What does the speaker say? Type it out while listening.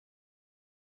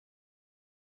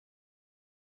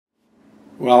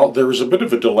Well, there was a bit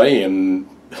of a delay in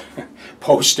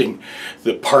posting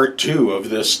the part 2 of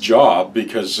this job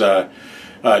because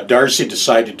Darcy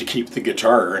decided to keep the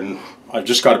guitar, and I've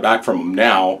just got it back from him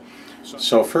now.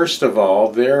 So first of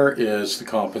all, there is the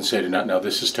compensated nut. Now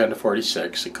this is 10 to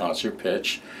 46, the concert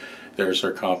pitch. There's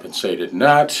our compensated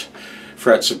nut.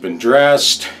 Frets have been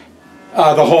dressed.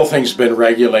 The whole thing's been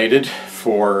regulated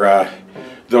for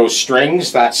those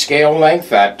strings, that scale length,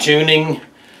 that tuning.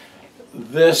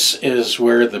 This is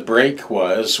where the break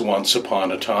was once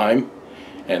upon a time,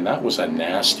 and that was a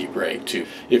nasty break too.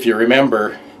 If you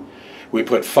remember, we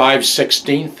put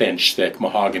 5/16 inch thick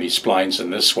mahogany splines in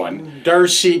this one.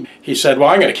 Darcy, he said, well,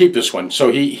 I'm going to keep this one.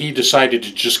 So he decided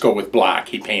to just go with black.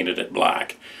 He painted it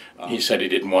black. He said he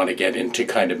didn't want to get into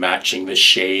kind of matching the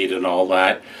shade and all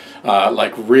that.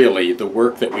 Like really, the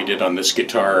work that we did on this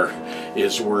guitar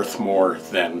is worth more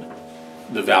than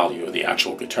the value of the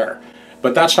actual guitar.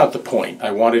 But that's not the point.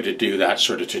 I wanted to do that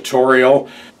sort of tutorial.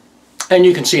 And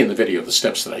you can see in the video the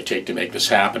steps that I take to make this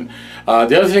happen.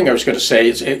 The other thing I was going to say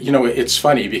is, you know, it's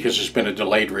funny because there's been a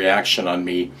delayed reaction on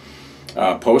me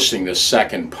posting this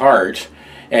second part.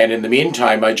 And in the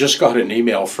meantime, I just got an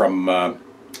email from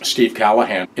Steve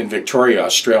Callahan in Victoria,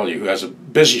 Australia, who has a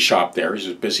busy shop there. He's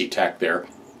a busy tech there.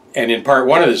 And in part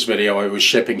 1 of this video, I was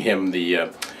shipping him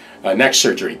the neck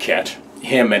surgery kit.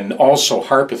 Him and also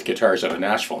Harpeth Guitars out of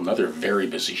Nashville, another very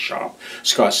busy shop.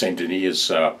 Scott St.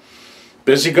 Denis is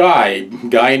busy guy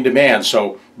in demand.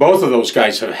 So both of those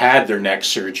guys have had their neck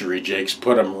surgery jigs,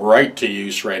 put them right to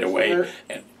use right away.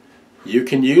 And you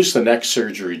can use the neck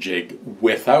surgery jig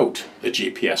without the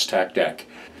GPS TechDeck.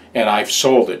 And I've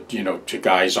sold it, you know, to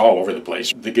guys all over the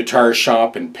place. The guitar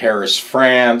shop in Paris,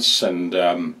 France, and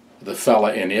the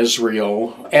fella in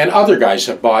Israel, and other guys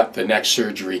have bought the neck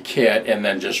surgery kit and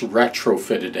then just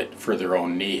retrofitted it for their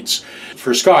own needs.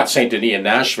 For Scott St. Denis in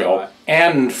Nashville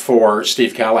and for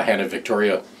Steve Callahan in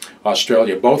Victoria,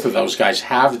 Australia, both of those guys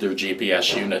have their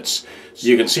GPS units.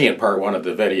 You can see in part 1 of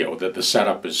the video that the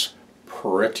setup is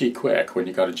pretty quick when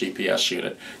you got a GPS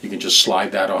unit. You can just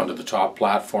slide that onto the top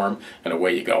platform and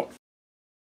away you go.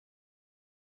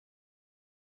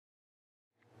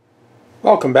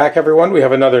 Welcome back, everyone. We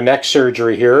have another neck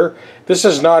surgery here. This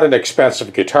is not an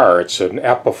expensive guitar. It's an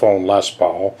Epiphone Les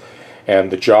Paul,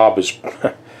 and the job is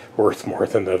worth more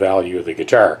than the value of the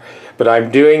guitar. But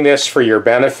I'm doing this for your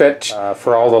benefit,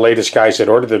 for all the latest guys that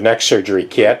ordered the neck surgery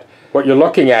kit. What you're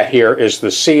looking at here is the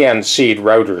CNC'd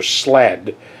router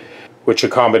sled, which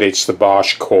accommodates the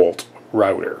Bosch Colt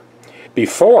router.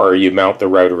 Before you mount the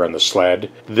router on the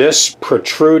sled, this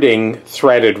protruding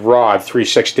threaded rod,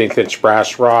 3/16 inch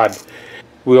brass rod,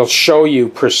 will show you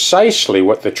precisely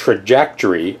what the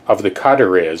trajectory of the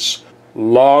cutter is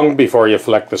long before you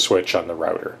flick the switch on the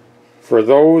router. For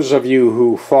those of you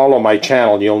who follow my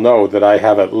channel, you'll know that I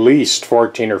have at least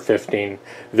 14 or 15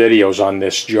 videos on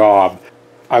this job.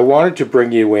 I wanted to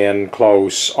bring you in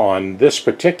close on this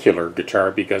particular guitar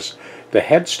because the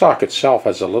headstock itself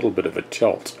has a little bit of a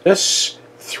tilt. This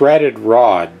threaded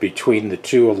rod between the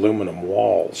two aluminum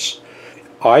walls,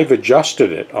 I've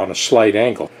adjusted it on a slight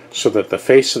angle so that the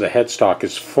face of the headstock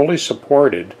is fully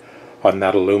supported on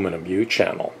that aluminum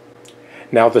U-channel.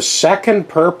 Now the second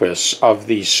purpose of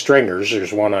these stringers,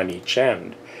 there's one on each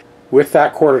end, with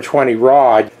that 1/4-20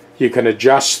 rod you can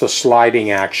adjust the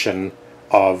sliding action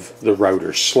of the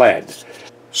router sled.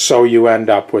 So you end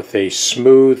up with a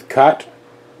smooth cut,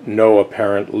 no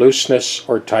apparent looseness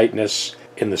or tightness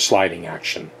in the sliding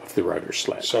action of the router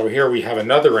sled. So here we have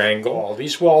another angle.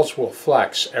 These walls will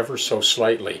flex ever so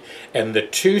slightly, and the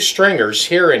two stringers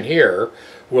here and here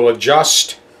will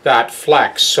adjust that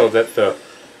flex so that the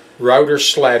router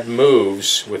sled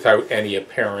moves without any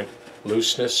apparent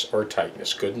looseness or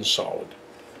tightness, good and solid.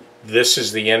 This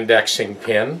is the indexing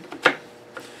pin.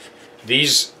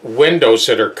 These windows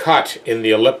that are cut in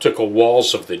the elliptical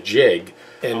walls of the jig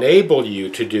enable you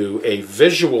to do a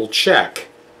visual check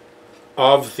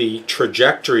of the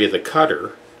trajectory of the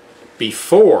cutter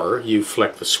before you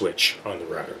flick the switch on the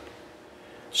router.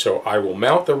 So I will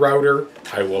mount the router,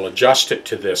 I will adjust it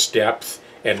to this depth,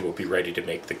 and we'll be ready to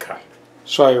make the cut.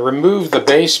 So I remove the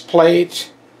base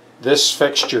plate. This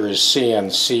fixture is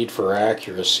CNC'd for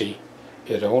accuracy.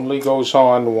 It only goes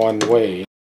on one way.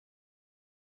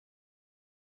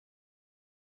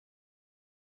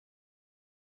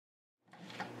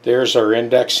 There's our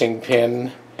indexing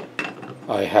pin.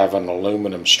 I have an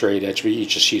aluminum straight edge, but you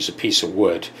just use a piece of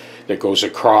wood that goes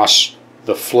across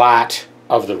the flat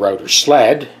of the router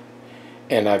sled,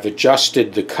 and I've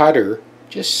adjusted the cutter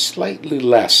just slightly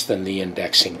less than the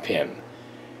indexing pin.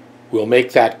 We'll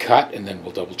make that cut and then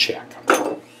we'll double check.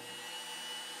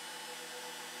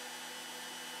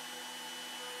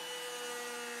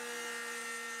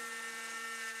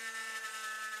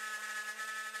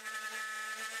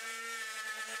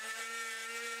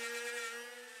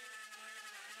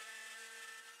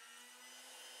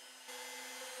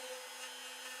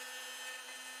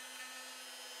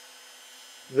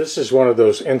 This is one of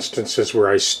those instances where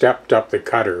I stepped up the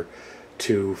cutter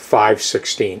to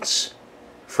 5/16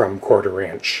 from 1/4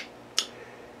 inch.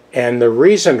 And the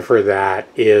reason for that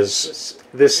is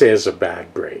this is a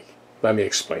bad break. Let me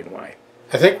explain why.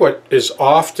 I think what is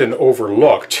often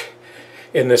overlooked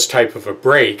in this type of a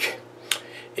break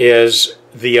is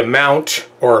the amount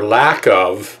or lack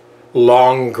of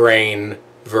long grain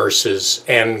versus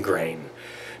end grain.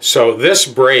 So this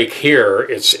break here,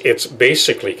 it's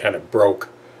basically kind of broke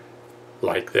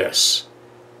like this.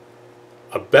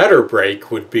 A better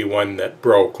break would be one that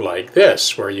broke like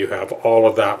this, where you have all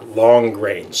of that long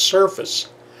grain surface.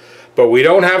 But we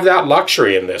don't have that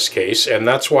luxury in this case, and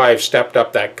that's why I've stepped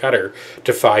up that cutter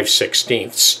to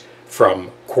 5/16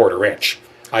 from 1/4 inch.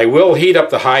 I will heat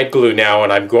up the hide glue now,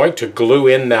 and I'm going to glue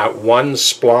in that one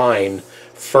spline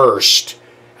first.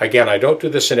 Again, I don't do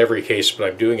this in every case, but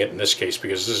I'm doing it in this case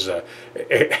because this is an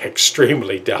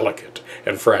extremely delicate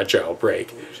and fragile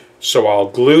break. So I'll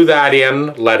glue that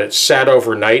in, let it set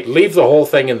overnight, leave the whole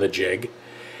thing in the jig.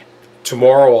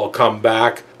 Tomorrow I'll come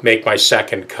back, make my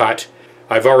second cut.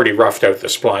 I've already roughed out the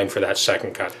spline for that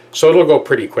second cut, so it'll go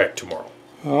pretty quick tomorrow.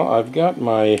 Well, I've got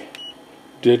my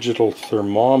digital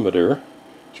thermometer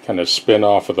to kind of spin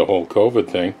off of the whole COVID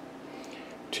thing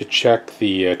to check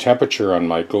the temperature on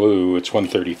my glue. It's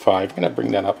 135. I'm going to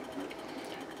bring that up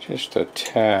just a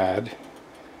tad.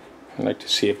 I'd like to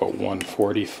see about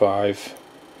 145,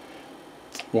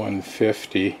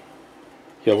 150.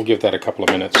 Yeah, we'll give that a couple of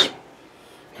minutes.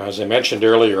 Now, as I mentioned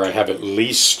earlier, I have at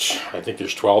least, I think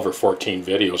there's 12 or 14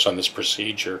 videos on this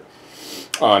procedure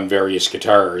on various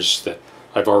guitars that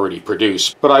I've already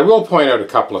produced. But I will point out a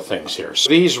couple of things here. So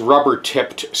these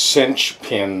rubber-tipped cinch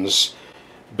pins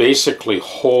basically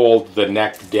hold the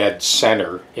neck dead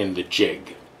center in the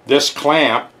jig. This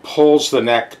clamp pulls the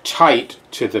neck tight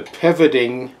to the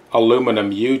pivoting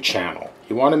aluminum U-channel.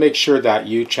 You want to make sure that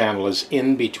U-channel is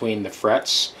in between the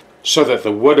frets so that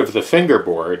the wood of the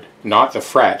fingerboard, not the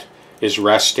fret, is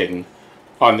resting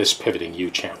on this pivoting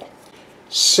U-channel.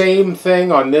 Same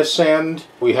thing on this end.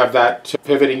 We have that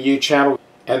pivoting U-channel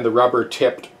and the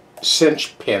rubber-tipped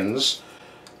cinch pins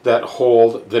that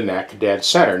hold the neck dead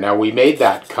center. Now, we made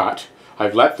that cut.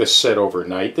 I've let this sit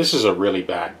overnight. This is a really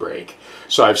bad break.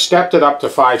 So I've stepped it up to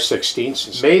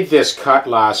 5/16, made this cut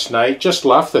last night, just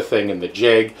left the thing in the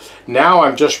jig. Now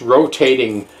I'm just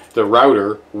rotating the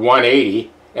router 180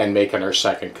 and making our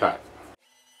second cut.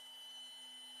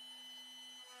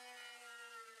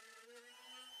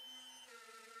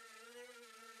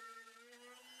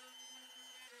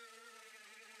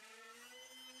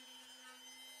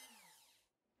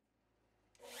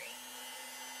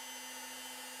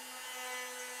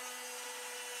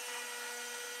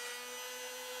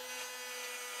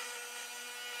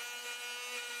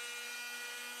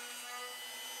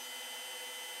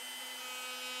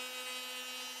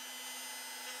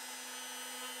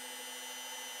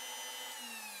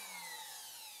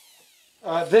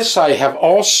 This I have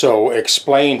also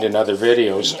explained in other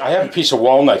videos. I have a piece of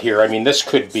walnut here. I mean, this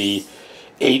could be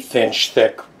 1/8 inch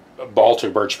thick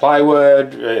Baltic birch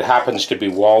plywood. It happens to be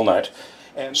walnut.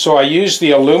 And so I use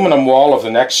the aluminum wall of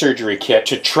the neck surgery kit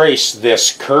to trace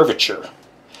this curvature.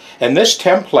 And this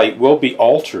template will be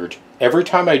altered. Every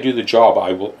time I do the job,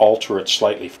 I will alter it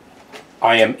slightly.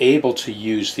 I am able to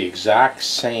use the exact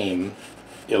same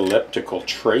elliptical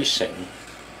tracing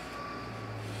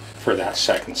for that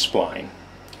second spline.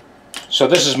 So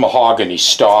this is mahogany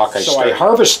stock. So I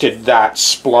harvested that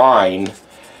spline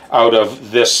out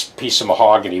of this piece of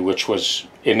mahogany, which was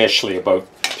initially about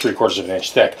 3/4 of an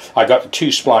inch thick. I got the 2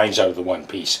 splines out of the one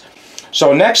piece.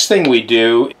 So next thing we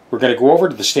do, we're going to go over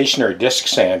to the stationary disc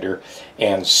sander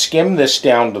and skim this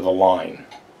down to the line.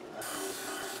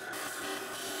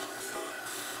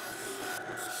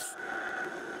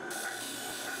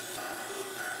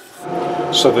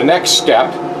 So the next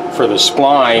step for the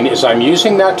spline is I'm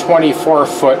using that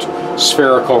 24-foot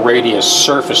spherical radius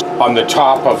surface on the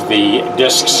top of the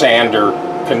disc sander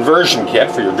conversion kit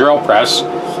for your drill press,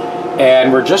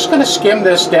 and we're just going to skim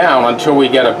this down until we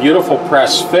get a beautiful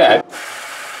press fit.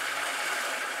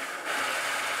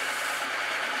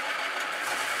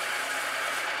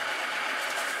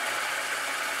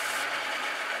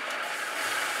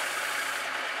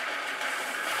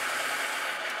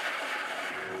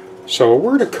 So a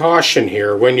word of caution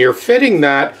here, when you're fitting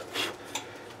that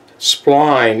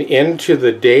spline into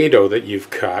the dado that you've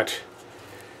cut,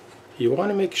 you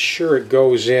want to make sure it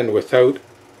goes in without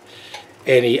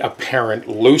any apparent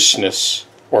looseness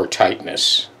or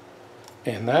tightness.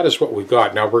 And that is what we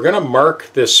got. Now we're going to mark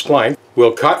this spline.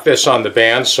 We'll cut this on the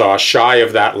bandsaw shy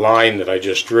of that line that I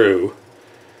just drew.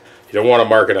 You don't want to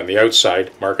mark it on the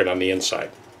outside, mark it on the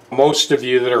inside. Most of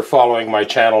you that are following my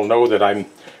channel know that I'm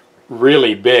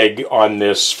really big on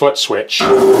this foot switch.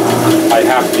 I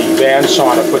have the bandsaw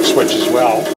on a foot switch as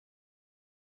well.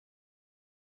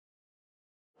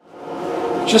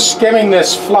 Just skimming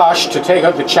this flush to take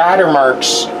out the chatter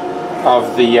marks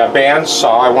of the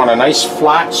bandsaw. I want a nice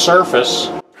flat surface.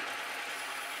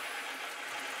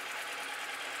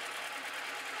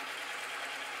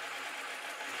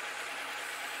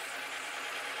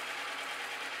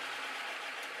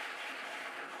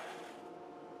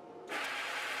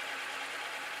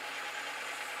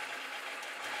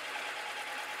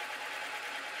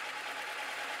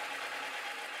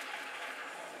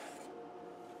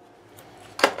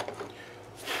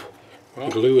 Well,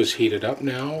 glue is heated up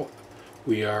now.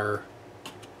 We are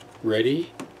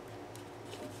ready.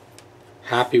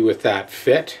 Happy with that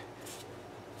fit.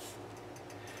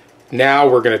 Now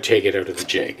we're going to take it out of the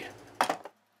jig.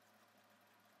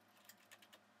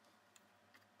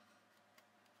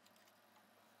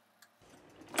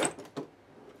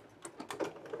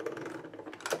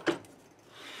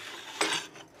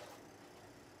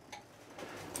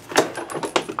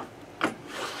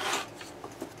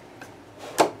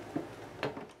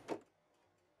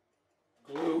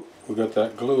 We got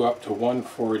that glue up to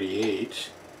 148,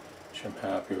 which I'm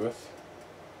happy with.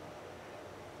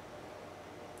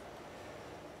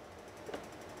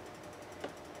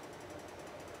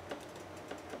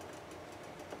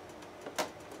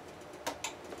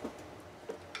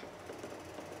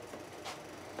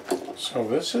 So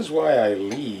this is why I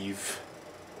leave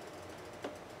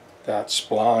that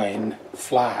spline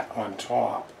flat on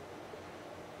top.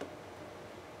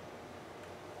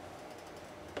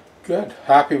 Good,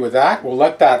 happy with that. We'll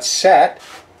let that set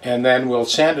and then we'll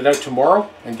sand it out tomorrow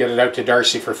and get it out to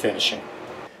Darcy for finishing.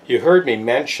 You heard me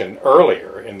mention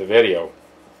earlier in the video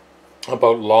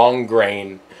about long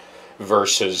grain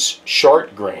versus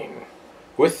short grain.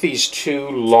 With these two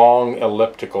long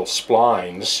elliptical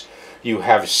splines, you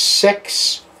have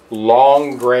 6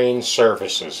 long grain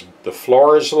surfaces. The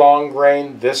floor is long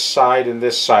grain, this side and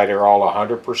this side are all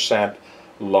 100%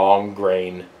 long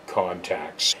grain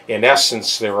contacts. In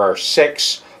essence, there are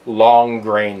 6 long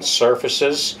grain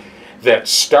surfaces that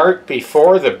start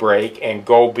before the break and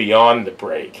go beyond the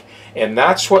break. And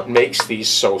that's what makes these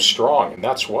so strong, and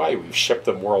that's why we've shipped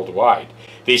them worldwide.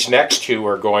 These next 2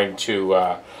 are going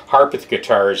to Harpeth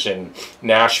Guitars in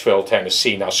Nashville,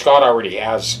 Tennessee. Now, Scott already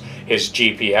has his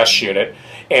GPS unit,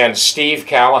 and Steve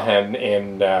Callahan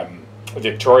in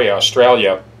Victoria,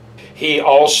 Australia, he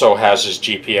also has his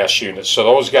GPS unit. So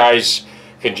those guys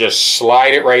can just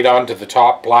slide it right onto the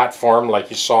top platform like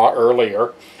you saw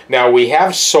earlier. Now, we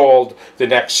have sold the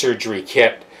neck surgery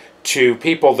kit to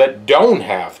people that don't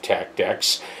have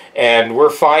TechDecks, and we're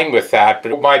fine with that.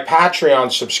 But my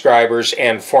Patreon subscribers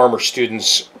and former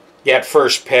students get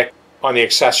first pick on the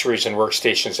accessories and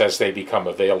workstations as they become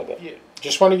available.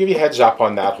 Just want to give you a heads up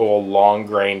on that whole long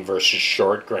grain versus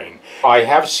short grain. I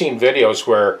have seen videos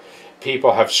where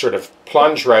people have sort of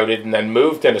plunge routed and then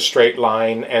moved in a straight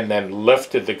line and then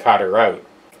lifted the cutter out.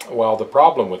 Well, the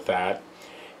problem with that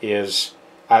is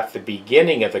at the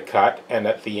beginning of the cut and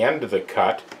at the end of the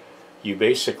cut, you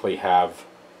basically have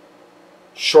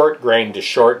short grain to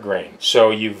short grain.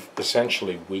 So you've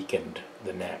essentially weakened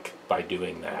the neck by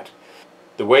doing that.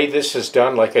 The way this is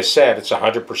done, like I said, it's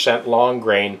 100% long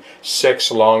grain,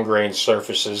 6 long grain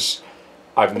surfaces.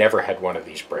 I've never had one of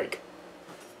these break.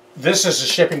 This is a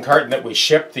shipping carton that we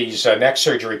shipped these neck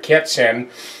surgery kits in.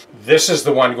 This is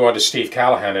the one going to Steve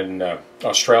Callahan in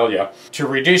Australia. To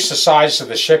reduce the size of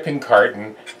the shipping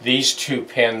carton, these 2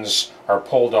 pins are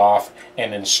pulled off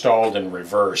and installed in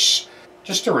reverse,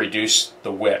 just to reduce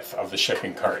the width of the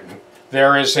shipping carton.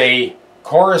 There is a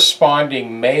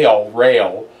corresponding male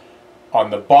rail on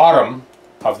the bottom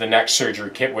of the neck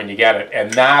surgery kit when you get it,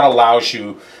 and that allows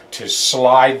you to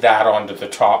slide that onto the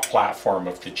top platform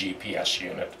of the GPS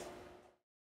unit.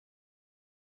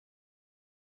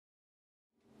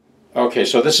 Okay,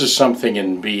 so this is something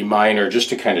in B minor just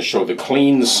to kind of show the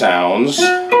clean sounds.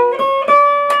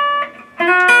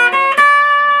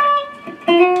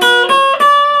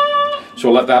 So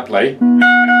we'll let that play.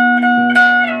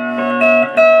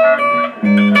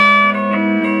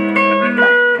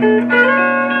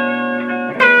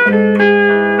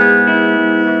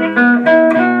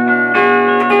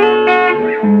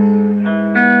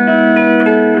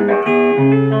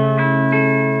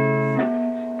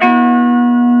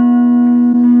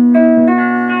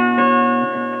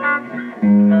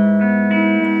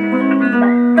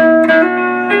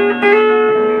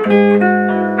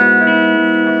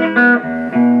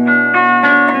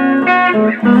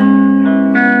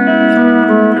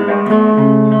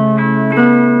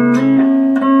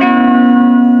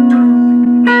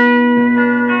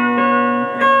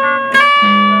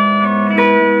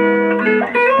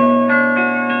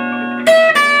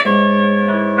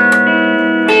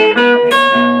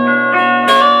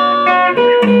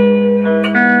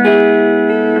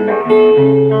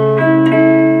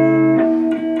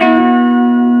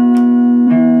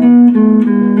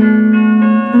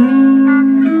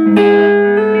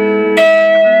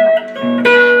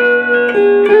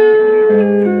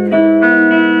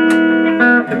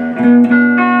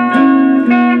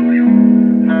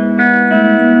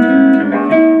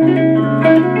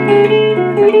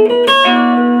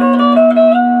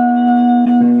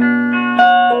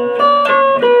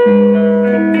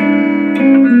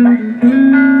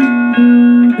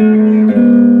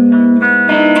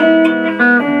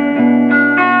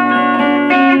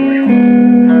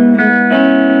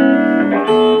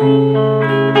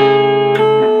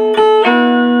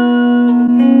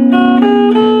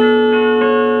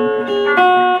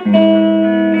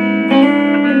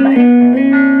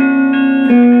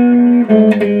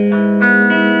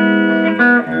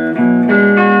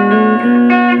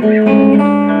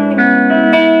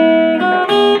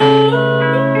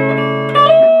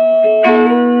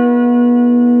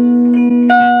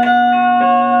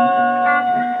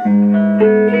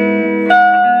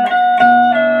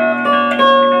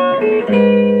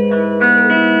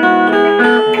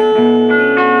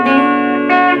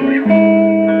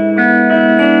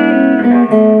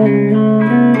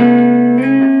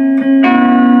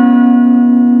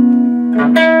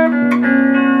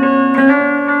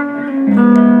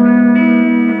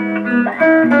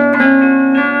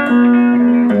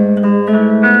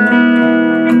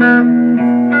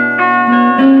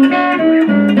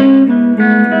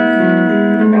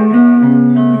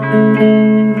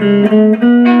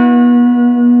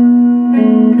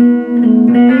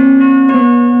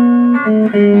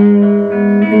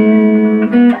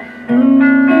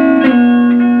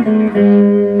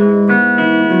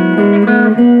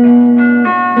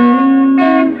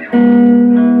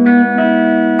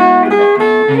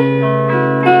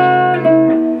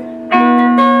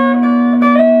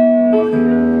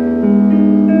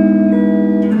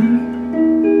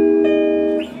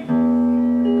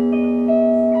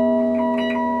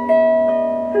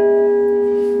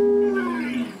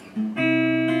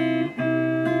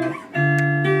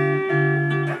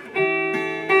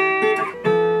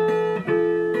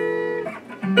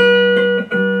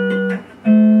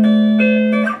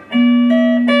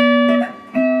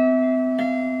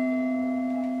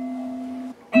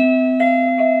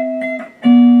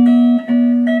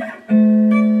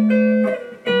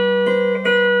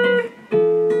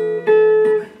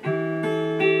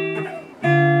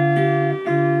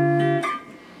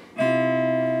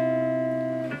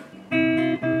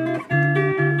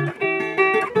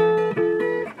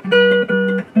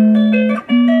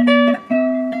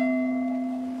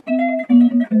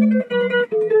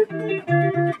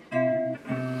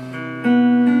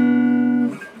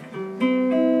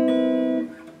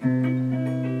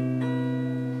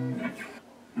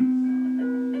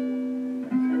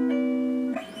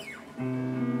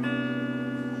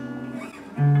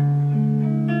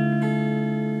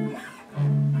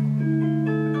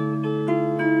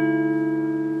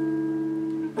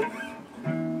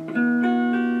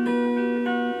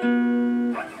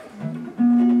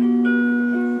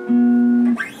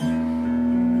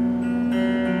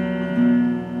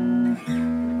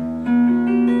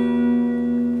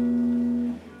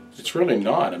 it's really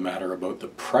not a matter about the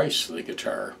price of the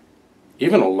guitar.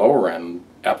 Even a lower end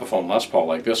Epiphone Les Paul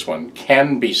like this one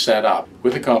can be set up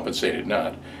with a compensated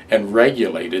nut and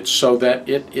regulated so that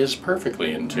it is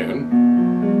perfectly in tune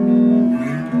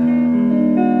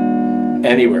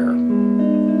anywhere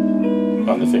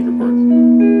on the fingerboard.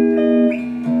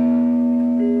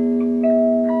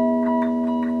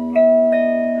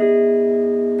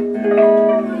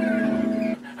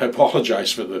 I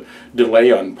apologize for the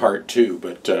delay on part 2,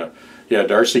 but yeah,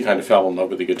 Darcy kind of fell in love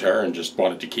with the guitar and just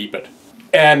wanted to keep it.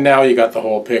 And now you got the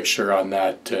whole picture on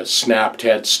that snapped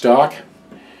headstock.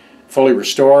 Fully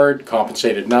restored,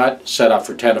 compensated nut, set up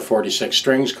for 10 to 46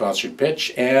 strings, concert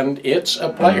pitch, and it's a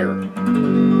player.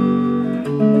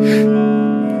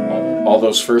 All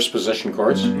those first position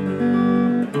chords.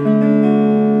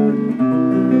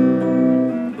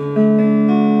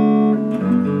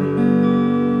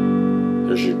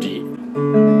 There's your D.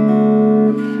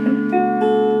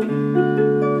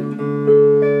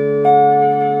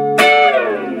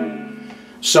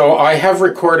 So I have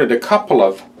recorded a couple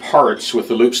of parts with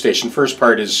the loop station. First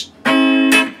part is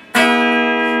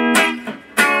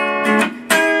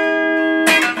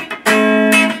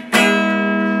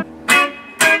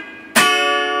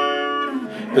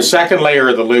the second layer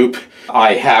of the loop.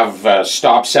 I have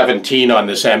stop 17 on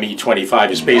this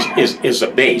ME25 is a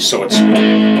bass, so it's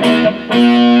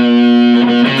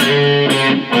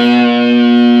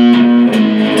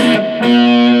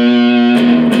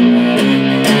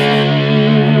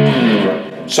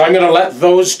so I'm going to let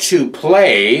those two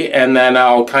play, and then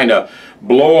I'll kind of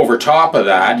blow over top of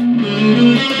that.